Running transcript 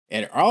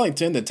At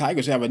Arlington, the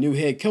Tigers have a new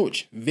head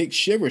coach. Vic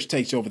Shivers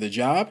takes over the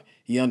job.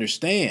 He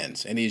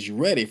understands and he's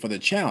ready for the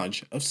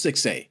challenge of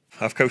 6A.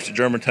 I've coached at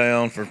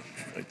Germantown for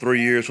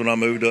 3 years when I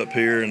moved up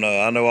here, and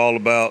I know all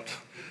about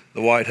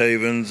the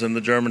Whitehavens and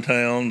the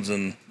Germantowns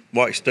and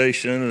White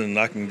Station, and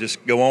I can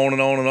just go on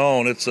and on and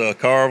on. It's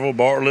Carville,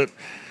 Bartlett,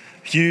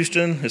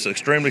 Houston. It's an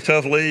extremely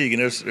tough league,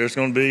 and there's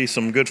going to be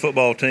some good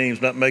football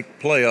teams not make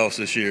playoffs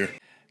this year.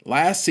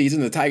 Last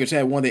season, the Tigers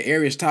had one of the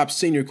area's top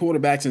senior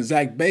quarterbacks in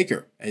Zach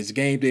Baker. As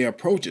game day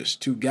approaches,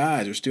 two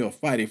guys are still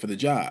fighting for the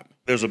job.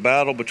 There's a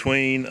battle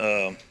between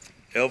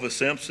Elvis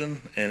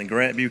Simpson and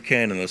Grant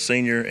Buchanan, a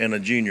senior and a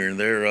junior, and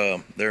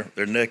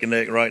they're neck and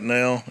neck right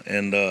now.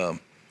 And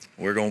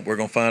we're going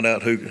to find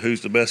out who's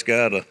the best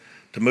guy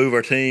to move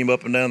our team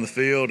up and down the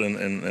field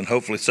and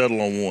hopefully settle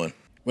on one.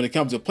 When it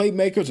comes to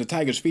playmakers, the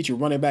Tigers feature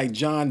running back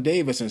John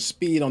Davis and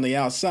speed on the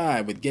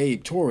outside with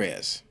Gabe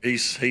Torres.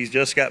 He's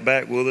just got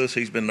back with us.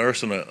 He's been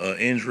nursing an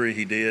injury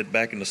he did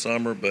back in the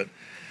summer, but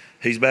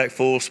he's back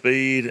full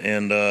speed,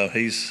 and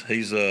he's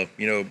a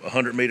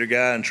 100-meter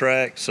guy in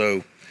track.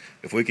 So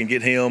if we can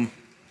get him,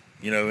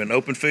 in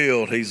open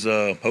field,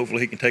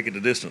 hopefully he can take it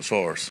the distance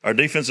for us. Our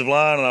defensive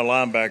line and our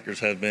linebackers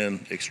have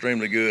been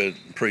extremely good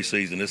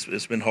preseason.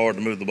 It's been hard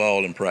to move the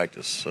ball in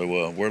practice, so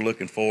we're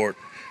looking forward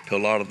to a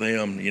lot of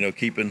them,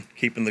 keeping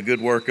the good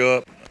work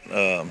up.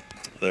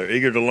 They're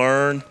eager to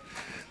learn.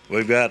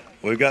 We've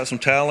got some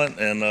talent,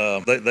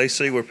 and they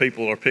see where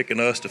people are picking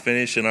us to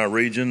finish in our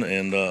region,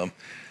 and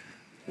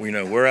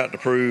we're out to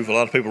prove a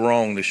lot of people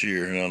wrong this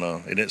year,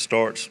 and it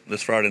starts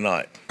this Friday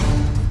night.